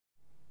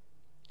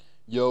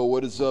Yo,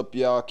 what is up,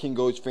 y'all? King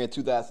Ghost Fan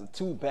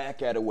 2002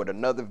 back at it with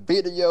another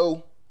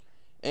video.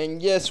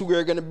 And yes, we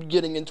are going to be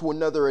getting into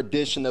another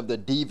edition of the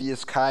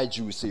Devious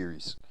Kaiju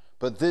series.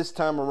 But this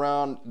time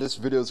around, this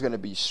video is going to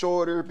be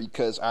shorter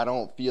because I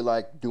don't feel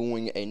like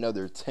doing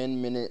another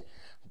 10-minute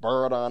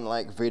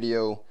Birdon-like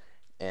video.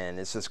 And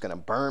it's just going to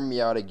burn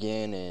me out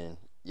again. And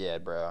yeah,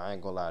 bro, I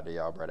ain't going to lie to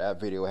y'all, bro. That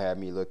video had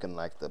me looking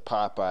like the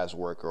Popeyes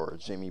worker or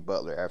Jimmy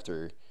Butler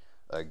after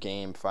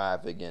Game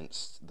 5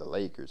 against the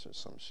Lakers or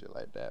some shit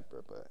like that,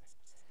 bro. But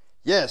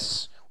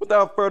yes,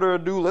 without further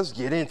ado, let's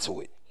get into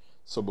it.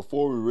 So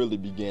before we really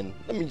begin,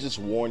 let me just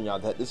warn y'all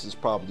that this is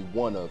probably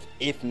one of,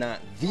 if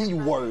not the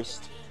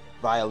worst,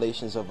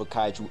 violations of a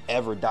kaiju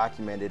ever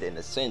documented in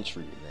a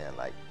century, man.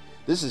 Like,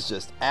 this is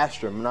just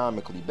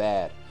astronomically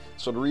bad.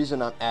 So the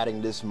reason I'm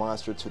adding this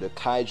monster to the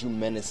Kaiju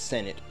Menace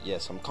Senate,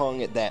 yes, I'm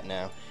calling it that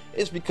now,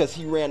 is because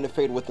he ran the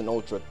fade with an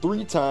Ultra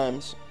 3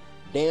 times,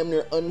 damn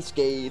near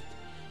unscathed,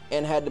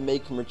 and had to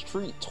make him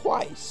retreat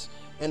twice,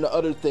 and the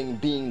other thing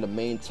being the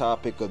main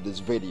topic of this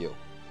video.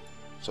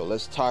 So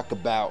let's talk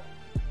about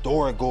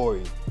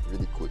Doragoris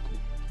really quickly.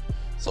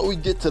 So we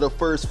get to the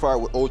first fight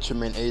with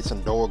Ultraman Ace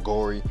and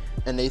Doragoris,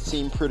 and they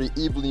seem pretty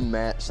evenly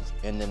matched,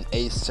 and then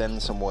Ace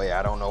sends him away.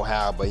 I don't know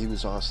how, but he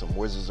was on some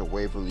Wizards of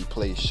Waverly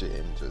Place shit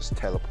and just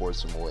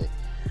teleports him away.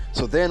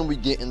 So then we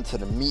get into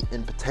the meat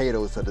and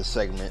potatoes of the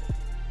segment,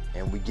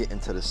 and we get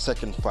into the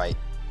second fight,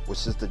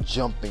 which is the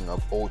jumping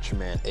of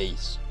Ultraman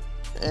Ace.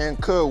 And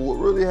what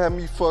really had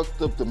me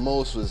fucked up the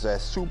most was that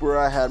Super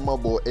I had my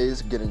boy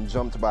Ace getting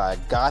jumped by a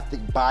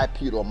gothic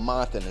bipedal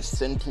moth and a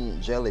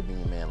sentient jelly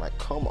bean, man. Like,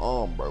 come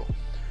on, bro.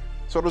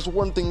 So there's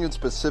one thing in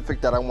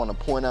specific that I want to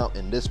point out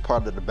in this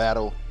part of the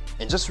battle,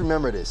 and just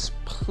remember this,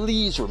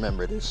 please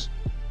remember this.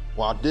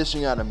 While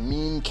dishing out a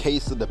mean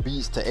case of the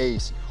beast to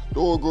Ace,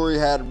 Doragoris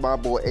had my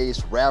boy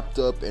Ace wrapped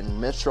up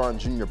and Metron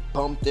Jr.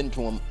 bumped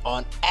into him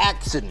on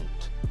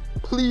accident.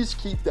 Please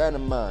keep that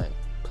in mind,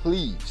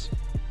 please.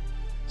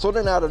 So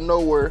then out of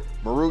nowhere,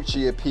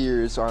 Muruchi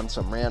appears on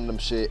some random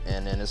shit,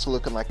 and then it's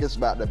looking like it's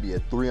about to be a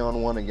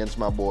 3-on-1 against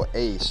my boy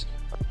Ace.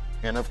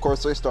 And of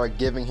course they start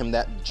giving him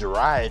that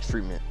Jiraiya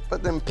treatment.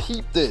 But then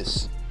peep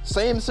this,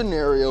 same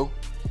scenario,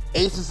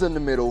 Ace is in the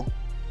middle,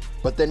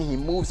 but then he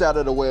moves out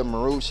of the way of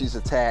Muruchi's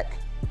attack,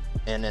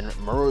 and then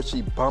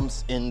Muruchi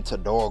bumps into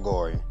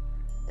Doragoris.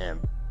 And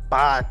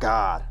by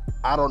God,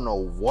 I don't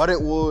know what it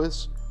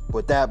was,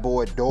 but that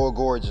boy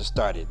Doragoris just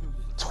started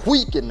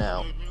tweaking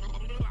out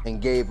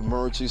and gave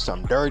Muruchi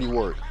some dirty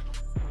work.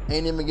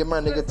 Ain't even give my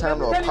nigga time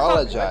to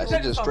apologize. He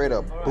just straight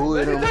up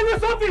bullied him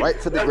right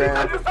to the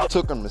ground,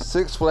 took him to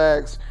 6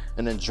 Flags,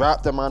 and then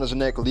dropped him on his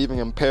neck, leaving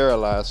him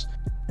paralyzed.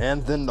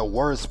 And then the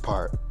worst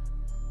part,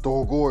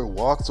 Doragoris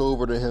walks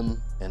over to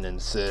him and then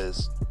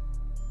says,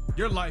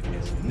 "Your life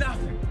is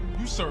nothing.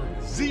 You serve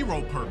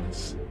zero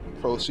purpose."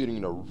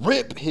 Proceeding to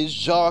rip his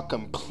jaw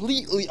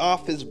completely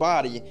off his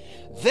body.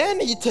 Then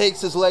he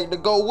takes his leg to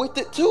go with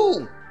it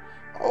too.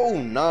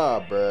 Oh nah,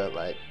 bruh,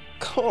 like,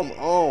 come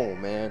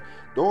on, man.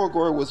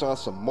 Doragoris was on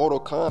some Mortal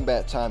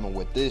Kombat timing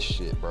with this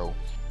shit, bro.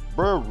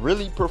 Bruh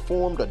really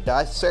performed a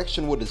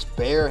dissection with his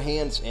bare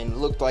hands and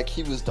looked like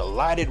he was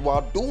delighted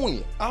while doing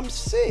it. I'm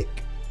sick.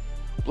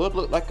 Blood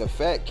looked like a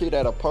fat kid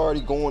at a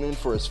party going in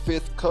for his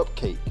 5th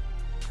cupcake.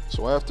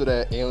 So after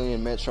that,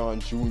 Alien Metron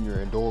Jr.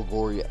 and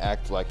Doragoris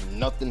act like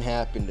nothing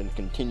happened and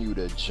continue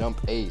to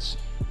jump Ace,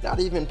 not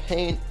even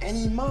paying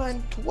any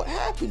mind to what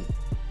happened.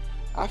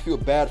 I feel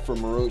bad for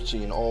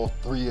Muruchi and all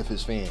 3 of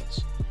his fans.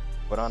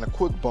 But on a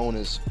quick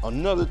bonus,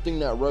 another thing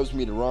that rubs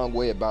me the wrong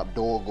way about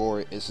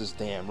Doragoris is his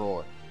damn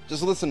roar.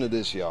 Just listen to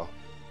this, y'all.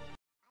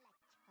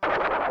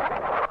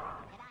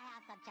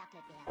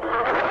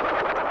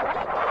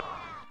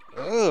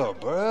 Ugh,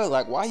 bro.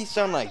 Like, why he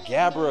sound like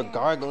Gabra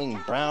gargling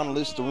brown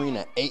Listerine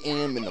at 8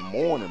 a.m. in the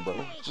morning, bro?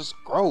 It's just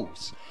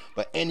gross.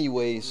 But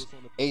anyways,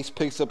 Ace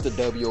picks up the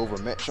W over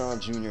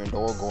Metron Jr. and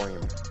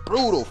Doragoris in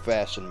brutal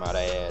fashion, might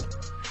I add.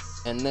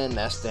 And then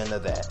that's the end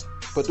of that.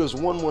 But there's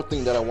one more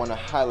thing that I want to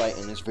highlight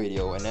in this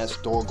video, and that's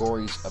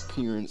Doragoris'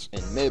 appearance in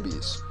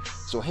Mebius.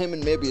 So him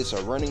and Mebius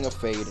are running a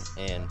fade,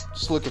 and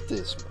just look at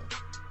this, man.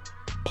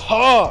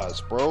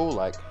 Pause, bro.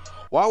 Like,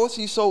 why was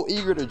he so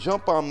eager to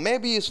jump on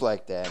Mebius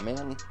like that,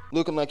 man?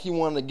 Looking like he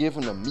wanted to give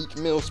him a Meek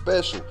Mill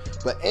special.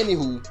 But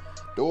anywho,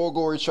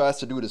 Doragoris tries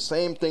to do the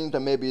same thing to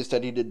Mebius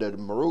that he did to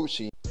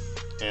Muruchi,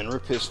 and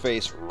rip his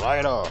face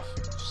right off.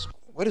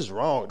 What is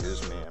wrong with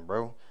this man,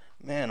 bro?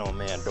 Man, oh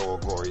man,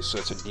 Doragoris is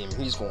such a demon.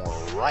 He's going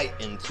right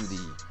into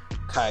the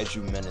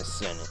Kaiju Menace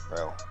Senate,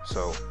 bro.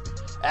 So,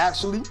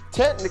 actually,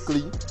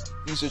 technically,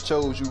 he should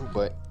chose you,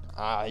 but,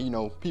 you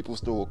know, people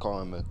still will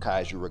call him a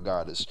Kaiju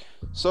regardless.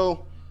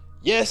 So,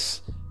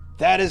 yes,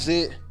 that is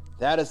it.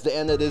 That is the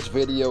end of this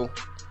video.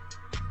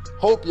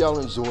 Hope y'all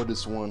enjoyed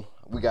this one.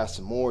 We got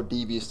some more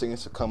devious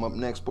things to come up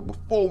next, but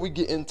before we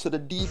get into the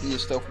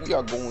devious stuff, we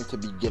are going to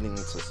be getting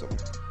into some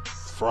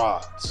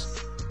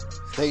frauds.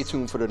 Stay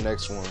tuned for the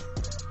next one.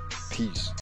 Peace.